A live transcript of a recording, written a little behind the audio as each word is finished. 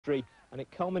and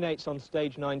it culminates on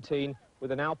stage 19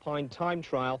 with an Alpine time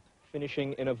trial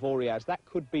finishing in Avoriaz. That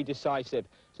could be decisive.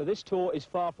 So this tour is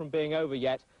far from being over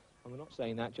yet, and we're not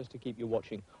saying that just to keep you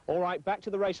watching. All right, back to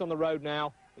the race on the road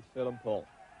now with Phil and Paul.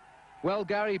 Well,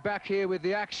 Gary, back here with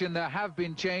the action. There have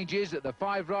been changes. The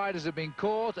 5 riders have been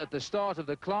caught at the start of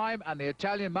the climb, and the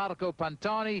Italian Marco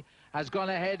Pantani has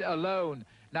gone ahead alone.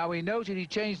 Now, we noted he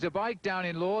changed the bike down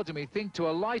in Lords, and we think to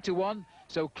a lighter one,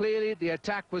 so clearly the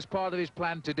attack was part of his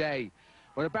plan today.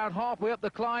 We're about halfway up the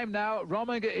climb now.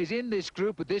 Rominger is in this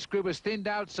group, but this group has thinned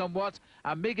out somewhat,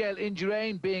 and Miguel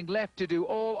Indurain being left to do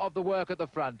all of the work at the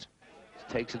front.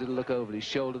 Takes a little look over his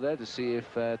shoulder there to see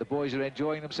if the boys are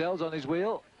enjoying themselves on his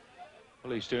wheel.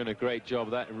 Well, he's doing a great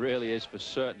job, that really is for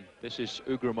certain. This is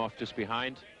Ugramov just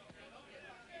behind.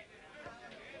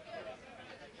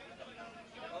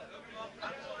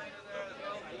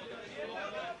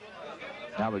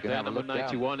 Now we're going to have a number look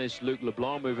 91 down. is Luc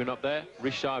Leblanc moving up there.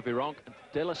 Richard Virenque and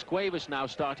De Las Cuevas now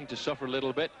starting to suffer a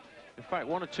little bit. In fact,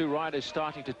 1 or 2 riders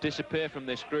starting to disappear from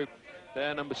this group.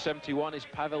 There, number 71 is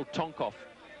Pavel Tonkov,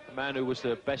 the man who was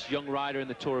the best young rider in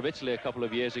the Tour of Italy a couple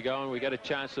of years ago, and we get a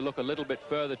chance to look a little bit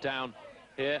further down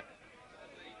here.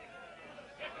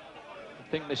 I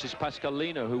think this is Pascal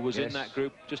Lino, who was in that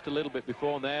group just a little bit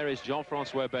before, and there is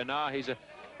Jean-Francois Bernard. He's a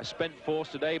spent force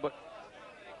today, but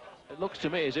it looks to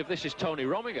me as if this is Tony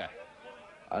Rominger.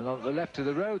 And on the left of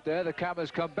the road there, the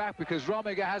cameras come back because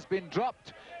Rominger has been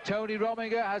dropped. Tony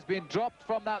Rominger has been dropped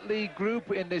from that lead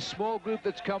group in this small group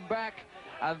that's come back.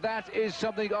 And that is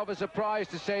something of a surprise,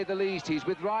 to say the least. He's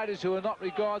with riders who are not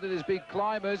regarded as big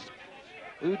climbers.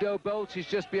 Udo Bolt is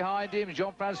just behind him.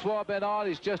 Jean-Francois Bernard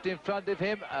is just in front of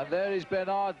him. And there is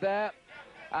Bernard there.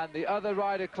 And the other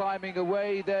rider climbing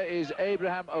away there is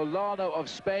Abraham Olano of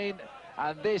Spain.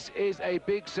 And this is a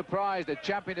big surprise. The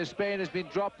champion of Spain has been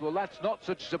dropped. Well, that's not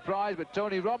such a surprise, but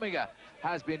Tony Rominger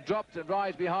has been dropped and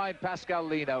rides behind Pascal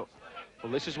Lino.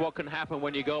 Well, this is what can happen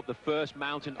when you go up the first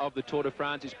mountain of the Tour de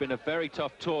France. It's been a very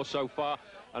tough tour so far,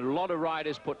 and a lot of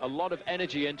riders put a lot of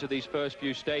energy into these first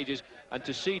few stages, and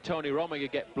to see Tony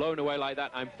Rominger get blown away like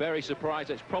that, I'm very surprised.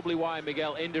 That's probably why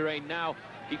Miguel Indurain now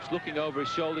keeps looking over his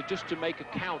shoulder just to make a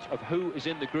count of who is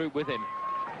in the group with him.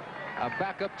 And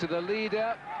back up to the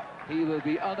leader. He will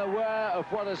be unaware of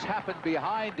what has happened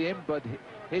behind him, but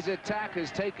his attack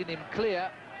has taken him clear.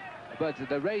 But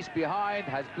the race behind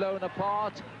has blown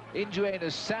apart. Indurain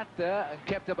has sat there and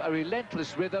kept up a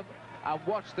relentless rhythm and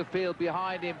watched the field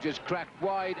behind him just crack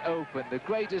wide open. The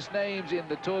greatest names in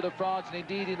the Tour de France and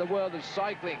indeed in the world of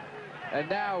cycling, and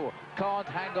now can't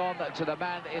hang on to the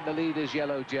man in the leader's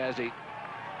yellow jersey.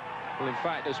 Well, in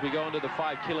fact, as we go under the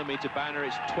 5-kilometre banner,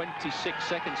 it's 26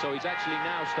 seconds, so he's actually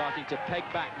now starting to peg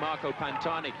back Marco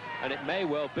Pantani, and it may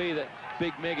well be that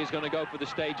Big Mig is going to go for the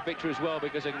stage victory as well,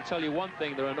 because I can tell you one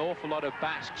thing, there are an awful lot of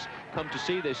Basques come to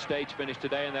see this stage finish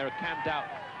today, and they're camped out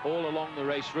all along the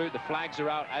race route. The flags are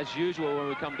out as usual when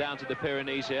we come down to the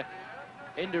Pyrenees here.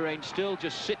 Indurain still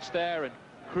just sits there and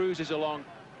cruises along.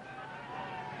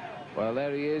 Well,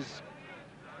 there he is,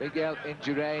 Miguel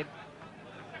Indurain.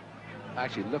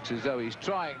 Actually looks as though he's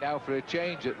trying now for a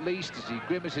change at least, as he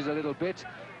grimaces a little bit.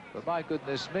 But my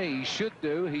goodness me, he should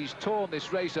do. He's torn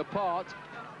this race apart,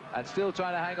 and still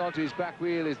trying to hang on to his back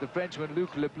wheel is the Frenchman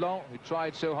Luc Leblanc, who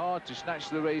tried so hard to snatch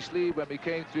the race lead when we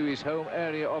came through his home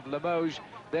area of Limoges.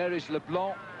 There is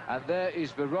Leblanc, and there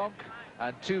is Virenque,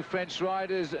 and 2 French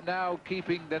riders now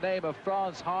keeping the name of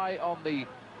France high on the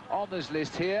honours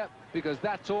list here, because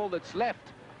that's all that's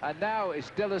left. And now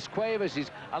it's De Las Cuevas, and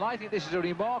I think this is a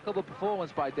remarkable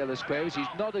performance by De Las Cuevas. He's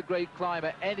not a great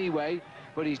climber anyway,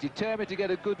 but he's determined to get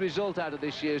a good result out of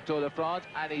this year's Tour de France,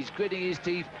 and he's gritting his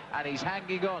teeth, and he's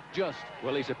hanging on just.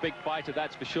 Well, he's a big fighter,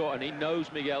 that's for sure, and he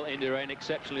knows Miguel Indurain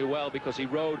exceptionally well, because he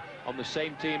rode on the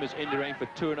same team as Indurain for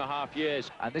 2.5 years.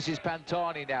 And this is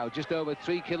Pantani now, just over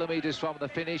 3 kilometres from the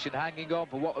finish, and hanging on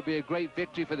for what would be a great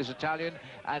victory for this Italian,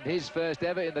 and his first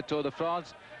ever in the Tour de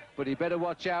France. But he better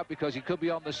watch out, because he could be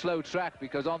on the slow track,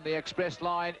 because on the express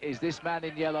line is this man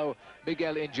in yellow,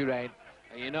 Miguel Indurain.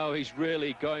 And you know, he's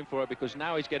really going for it, because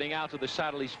now he's getting out of the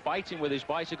saddle. He's fighting with his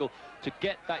bicycle to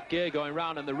get that gear going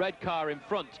round, and the red car in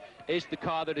front is the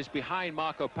car that is behind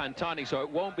Marco Pantani, so it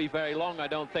won't be very long, I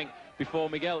don't think, before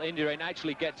Miguel Indurain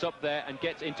actually gets up there and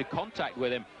gets into contact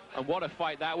with him. And what a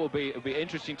fight that will be. It'll be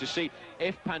interesting to see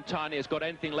if Pantani has got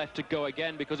anything left to go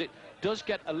again, because it does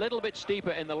get a little bit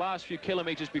steeper in the last few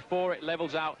kilometres before it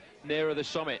levels out nearer the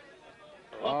summit.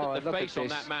 Look at the face on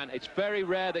that man. It's very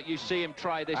rare that you see him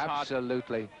try this hard.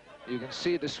 Absolutely. You can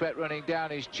see the sweat running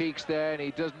down his cheeks there, and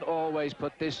he doesn't always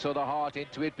put this sort of heart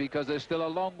into it, because there's still a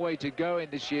long way to go in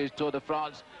this year's Tour de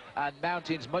France, and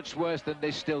mountains much worse than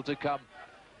this still to come.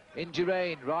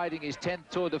 Indurain, riding his 10th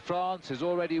Tour de France, has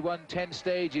already won 10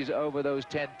 stages over those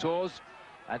 10 tours.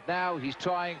 And now he's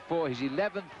trying for his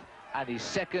 11th and his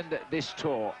 2nd this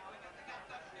tour.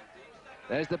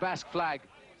 There's the Basque flag.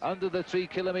 Under the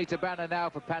 3-kilometre banner now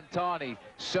for Pantani.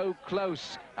 So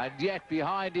close, and yet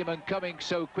behind him and coming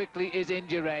so quickly is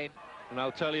Indurain. And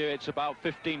I'll tell you, it's about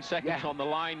 15 seconds on the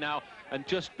line now. And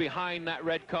just behind that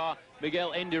red car,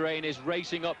 Miguel Indurain is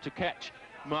racing up to catch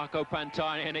Marco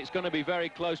Pantani, and it's going to be very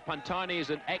close. Pantani is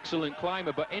an excellent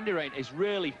climber, but Indurain is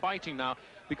really fighting now,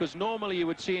 because normally you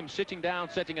would see him sitting down,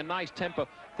 setting a nice tempo.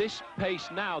 This pace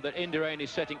now that Indurain is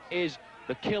setting is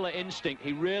the killer instinct.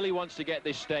 He really wants to get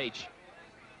this stage.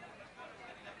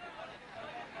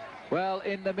 Well,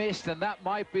 in the mist, and that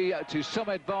might be to some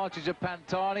advantage of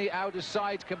Pantani. Out of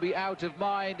sight can be out of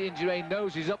mind. Indurain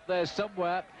knows he's up there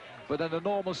somewhere, but under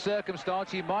normal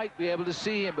circumstance he might be able to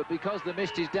see him, but because the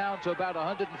mist is down to about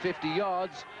 150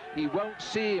 yards, he won't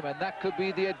see him, and that could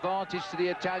be the advantage to the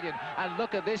Italian. And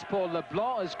look at this, Paul.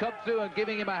 LeBlanc has come through and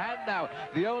giving him a hand now.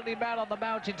 The only man on the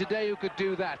mountain today who could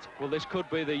do that. Well, this could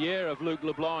be the year of Luc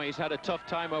Leblanc. He's had a tough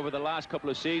time over the last couple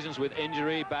of seasons with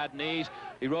injury, bad knees.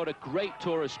 He rode a great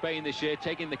Tour of Spain this year,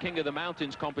 taking the King of the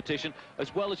Mountains competition,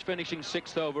 as well as finishing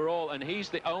 6th overall, and he's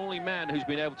the only man who's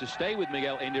been able to stay with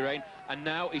Miguel Indurain, and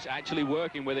now he's actually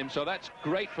working with him. So that's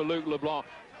great for Luc Leblanc.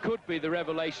 Could be the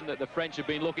revelation that the French have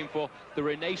been looking for, the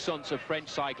renaissance of French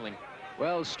cycling.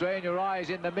 Well, strain your eyes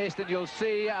in the mist and you'll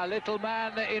see a little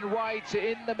man in white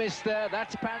in the mist there.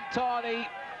 That's Pantani,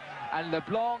 and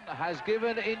Leblanc has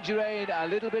given Indurain a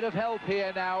little bit of help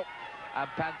here now, and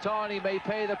Pantani may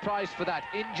pay the price for that.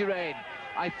 Indurain,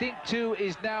 I think too,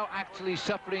 is now actually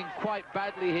suffering quite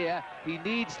badly here. He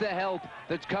needs the help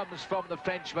that comes from the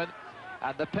Frenchman.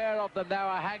 And the pair of them now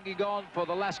are hanging on for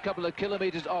the last couple of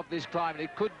kilometres of this climb. And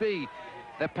it could be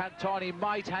that Pantani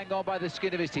might hang on by the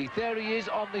skin of his teeth. There he is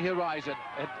on the horizon.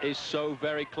 It is so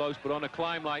very close, but on a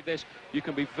climb like this, you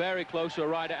can be very close to a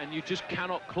rider, and you just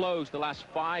cannot close the last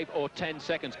 5 or 10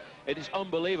 seconds. It is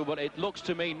unbelievable. It looks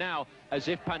to me now as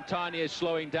if Pantani is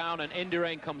slowing down, and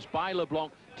Indurain comes by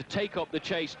Leblanc to take up the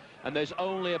chase, and there's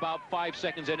only about 5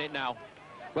 seconds in it now.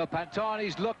 Well,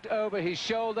 Pantani's looked over his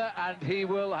shoulder, and he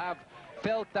will have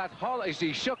felt that hollow.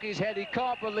 He shook his head. He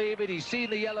can't believe it. He's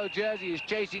seen the yellow jersey. He's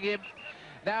chasing him.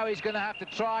 Now he's going to have to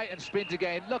try and sprint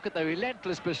again. Look at the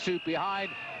relentless pursuit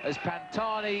behind as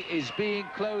Pantani is being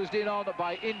closed in on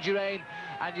by Indurain.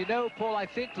 And you know, Paul, I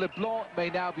think Leblanc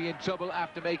may now be in trouble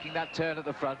after making that turn at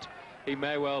the front. He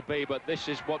may well be, but this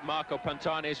is what Marco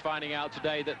Pantani is finding out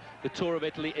today, that the Tour of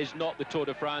Italy is not the Tour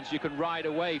de France. You can ride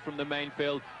away from the main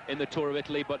field in the Tour of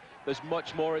Italy, but there's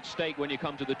much more at stake when you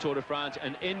come to the Tour de France,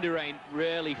 and Indurain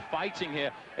really fighting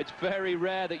here. It's very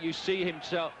rare that you see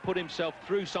himself put himself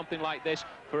through something like this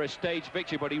for a stage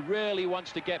victory, but he really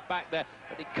wants to get back there,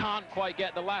 but he can't quite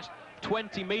get the last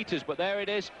 20 meters, but there it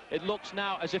is. It looks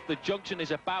now as if the junction is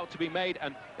about to be made,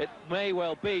 and it may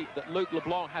well be that Luc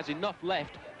Leblanc has enough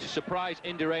left to surprise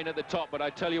Indurain at the top. But I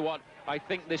tell you what, I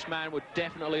think this man would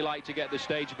definitely like to get the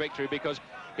stage victory, because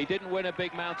he didn't win a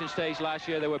big mountain stage last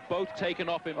year. They were both taken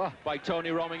off him by Tony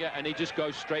Rominger, and he just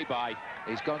goes straight by.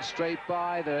 He's gone straight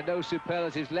by. There are no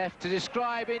superlatives left to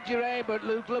describe Indurain, but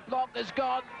Luc Leblanc has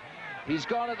gone. He's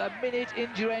gone at the minute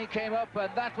Indurain came up, and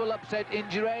that will upset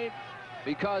Indurain,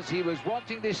 because he was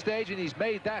wanting this stage, and he's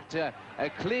made that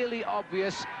clearly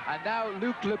obvious. And now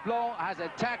Luc Leblanc has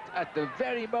attacked at the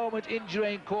very moment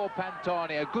Indurain caught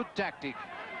Pantani. A good tactic.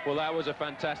 Well, that was a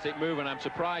fantastic move, and I'm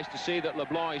surprised to see that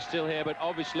Leblanc is still here, but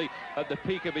obviously at the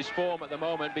peak of his form at the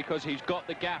moment, because he's got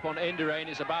the gap on Indurain.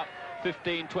 It's about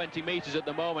 15-20 meters at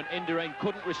the moment. Indurain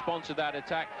couldn't respond to that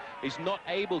attack. He's not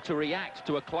able to react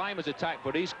to a climber's attack,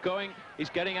 but he's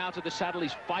getting out of the saddle.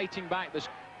 He's fighting back. This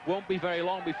won't be very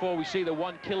long before we see the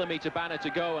 1 kilometer banner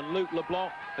to go, and Luc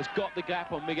Leblanc has got the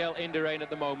gap on Miguel Indurain at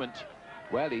the moment.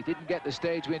 Well, he didn't get the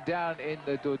stage win down in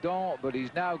the Dodon, but he's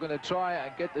now going to try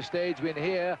and get the stage win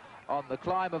here on the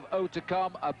climb of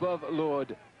Haut-de-Come above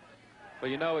Lourdes. Well,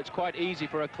 you know, it's quite easy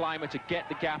for a climber to get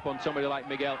the gap on somebody like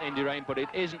Miguel Indurain, but it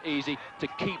isn't easy to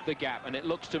keep the gap, and it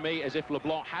looks to me as if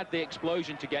Leblanc had the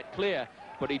explosion to get clear,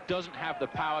 but he doesn't have the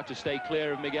power to stay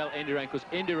clear of Miguel Indurain, because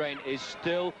Indurain is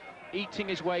still eating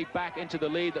his way back into the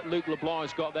lead that Luc Leblanc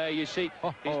has got there. You see,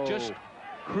 he's just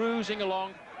cruising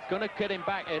along, going to get him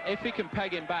back, and if he can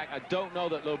peg him back, I don't know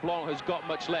that Leblanc has got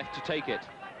much left to take it.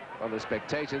 Well, the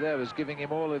spectator there was giving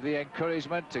him all of the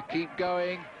encouragement to keep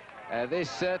going. This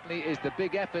certainly is the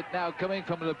big effort now coming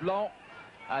from Leblanc,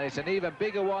 and it's an even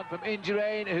bigger one from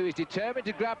Indurain, who is determined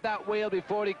to grab that wheel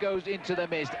before he goes into the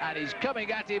mist, and he's coming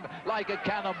at him like a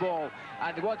cannonball.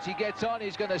 And once he gets on,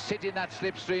 he's going to sit in that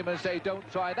slipstream and say, don't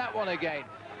try that one again.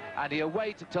 and he'll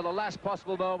wait till the last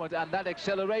possible moment, and that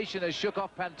acceleration has shook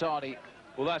off Pantani.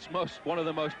 Well, that's one of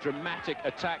the most dramatic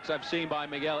attacks I've seen by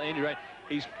Miguel Indurain.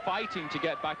 He's fighting to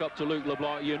get back up to Luc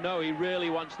Leblanc. You know he really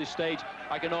wants this stage.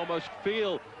 I can almost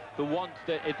feel the want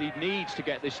that he needs to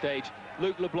get this stage.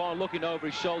 Luc Leblanc looking over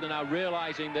his shoulder now,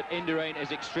 realizing that Indurain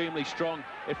is extremely strong.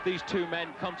 If these two men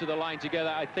come to the line together,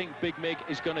 I think Big Mig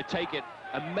is going to take it.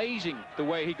 Amazing the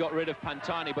way he got rid of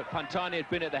Pantani, but Pantani had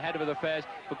been at the head of affairs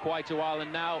for quite a while,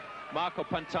 and now Marco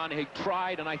Pantani had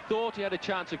tried, and I thought he had a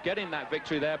chance of getting that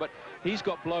victory there, but he's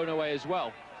got blown away as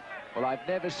well. Well, I've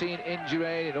never seen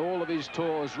Indurain in all of his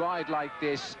tours ride like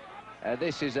this.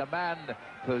 This is a man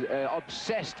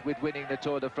obsessed with winning the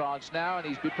Tour de France now, and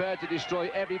he's prepared to destroy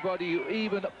everybody who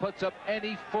even puts up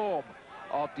any form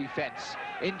of defence.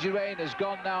 Indurain has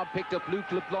gone now and picked up Luc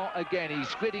Leblanc again.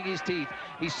 He's gritting his teeth.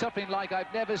 He's suffering like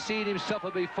I've never seen him suffer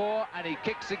before, and he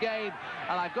kicks again.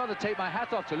 And I've got to take my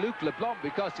hat off to Luc Leblanc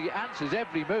because he answers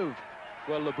every move.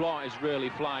 Well, Leblanc is really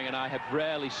flying, and I have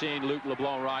rarely seen Luc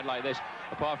Leblanc ride like this,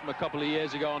 apart from a couple of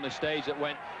years ago on the stage that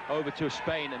went over to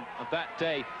Spain, and that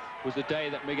day was the day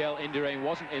that Miguel Indurain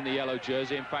wasn't in the yellow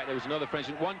jersey. In fact, there was another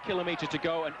Frenchman. 1 kilometre to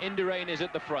go, and Indurain is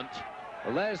at the front.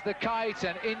 Well, there's the kite,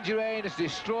 and Indurain has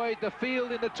destroyed the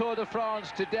field in the Tour de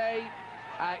France today,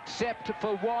 except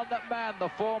for one man. The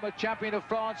former champion of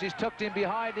France is tucked in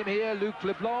behind him here, Luc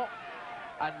Leblanc.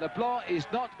 And Leblanc is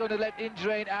not going to let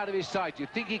Indurain out of his sight. You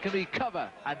think he can recover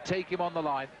and take him on the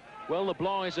line? Well,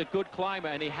 Leblanc is a good climber,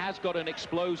 and he has got an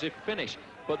explosive finish.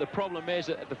 But the problem is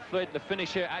that the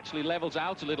finish here actually levels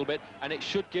out a little bit, and it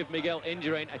should give Miguel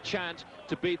Indurain a chance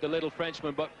to beat the little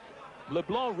Frenchman. But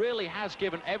Leblanc really has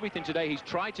given everything today. He's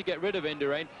tried to get rid of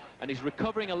Indurain, and he's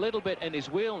recovering a little bit in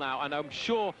his wheel now, and I'm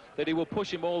sure that he will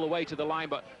push him all the way to the line.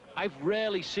 But I've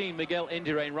rarely seen Miguel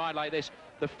Indurain ride like this.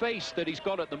 The face that he's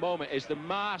got at the moment is the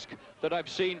mask that I've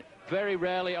seen very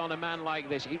rarely on a man like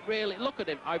this. He really, look at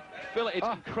him. I feel it's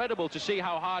incredible to see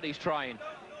how hard he's trying.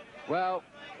 Well,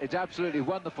 it's absolutely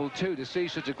wonderful, too, to see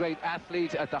such a great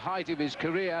athlete at the height of his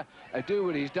career do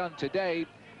what he's done today.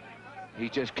 He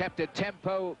just kept a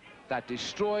tempo that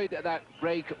destroyed that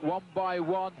break one by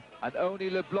one, and only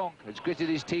Leblanc has gritted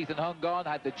his teeth and hung on,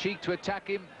 had the cheek to attack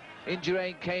him.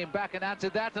 Indurain came back and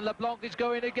answered that, and Leblanc is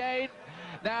going again.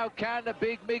 Now can the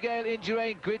big Miguel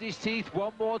Indurain grit his teeth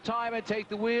one more time and take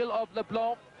the wheel of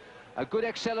Leblanc? A good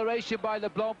acceleration by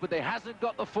Leblanc, but they hasn't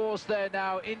got the force there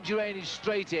now. Indurain is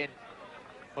straight in.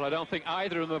 Well, I don't think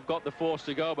either of them have got the force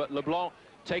to go, but Leblanc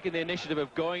taking the initiative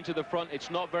of going to the front.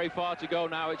 It's not very far to go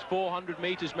now. It's 400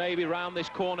 metres maybe around this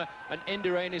corner, and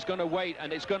Indurain is going to wait,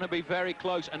 and it's going to be very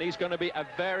close, and he's going to be a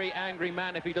very angry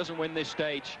man if he doesn't win this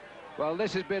stage. Well,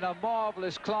 this has been a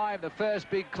marvellous climb, the first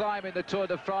big climb in the Tour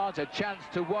de France, a chance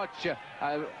to watch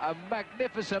a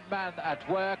magnificent man at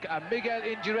work, and Miguel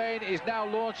Indurain is now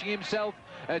launching himself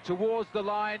towards the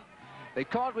line. They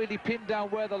can't really pin down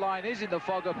where the line is in the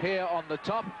fog up here on the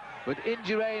top, but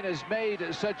Indurain has made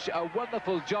such a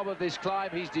wonderful job of this climb.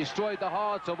 He's destroyed the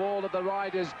hearts of all of the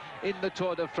riders in the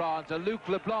Tour de France, and Luc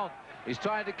Leblanc is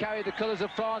trying to carry the colours of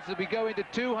France as we go into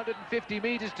 250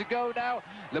 metres to go now.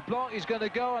 Leblanc is going to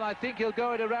go, and I think he'll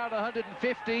go at around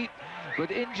 150, but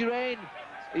Indurain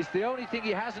is the only thing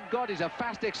he hasn't got is a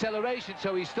fast acceleration,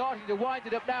 so he's starting to wind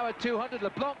it up now at 200.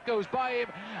 Leblanc goes by him,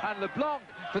 and Leblanc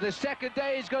for the second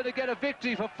day is going to get a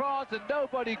victory for France, and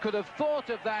nobody could have thought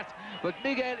of that, but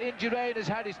Miguel Indurain has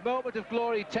had his moment of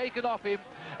glory taken off him.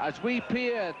 As we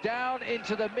peer down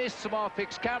into the mist from our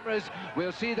fixed cameras,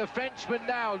 we'll see the Frenchman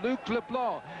now, Luc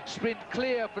Leblanc, sprint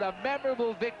clear for a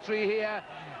memorable victory here.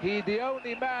 He's the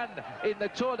only man in the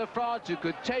Tour de France who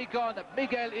could take on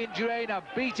Miguel Indurain and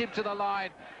beat him to the line.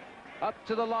 Up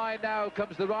to the line now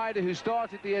comes the rider who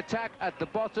started the attack at the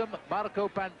bottom, Marco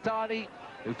Pantani,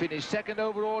 who finished second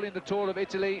overall in the Tour of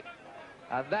Italy.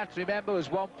 And that, remember, was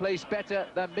one place better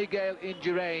than Miguel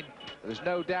Indurain. There's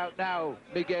no doubt now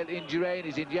Miguel Indurain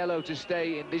is in yellow to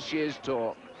stay in this year's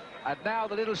Tour. And now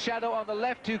the little shadow on the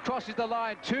left who crosses the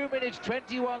line, 2 minutes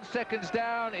 21 seconds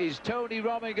down, is Tony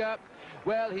Rominger.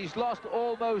 Well, he's lost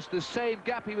almost the same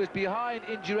gap. He was behind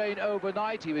Indurain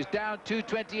overnight. He was down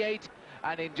 2:28,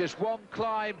 and in just one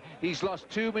climb, he's lost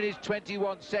 2 minutes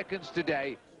 21 seconds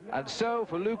today. And so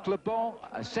for Luc Leblanc,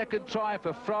 a second triumph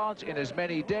for France in as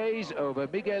many days over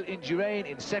Miguel Indurain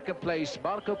in second place,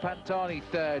 Marco Pantani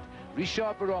third,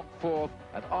 Richard Baron fourth,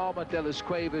 and Armand de las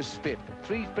Cuevas fifth.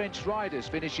 3 French riders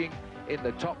finishing in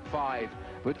the top 5.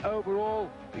 But overall,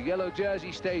 the yellow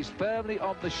jersey stays firmly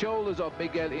on the shoulders of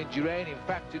Miguel Indurain. In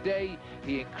fact, today,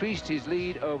 he increased his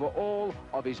lead over all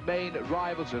of his main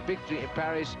rivals for victory in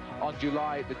Paris on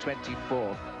July the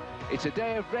 24th. It's a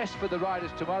day of rest for the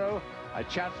riders tomorrow, a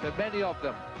chance for many of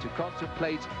them to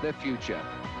contemplate their future.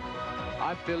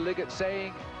 I'm Phil Liggett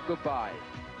saying goodbye.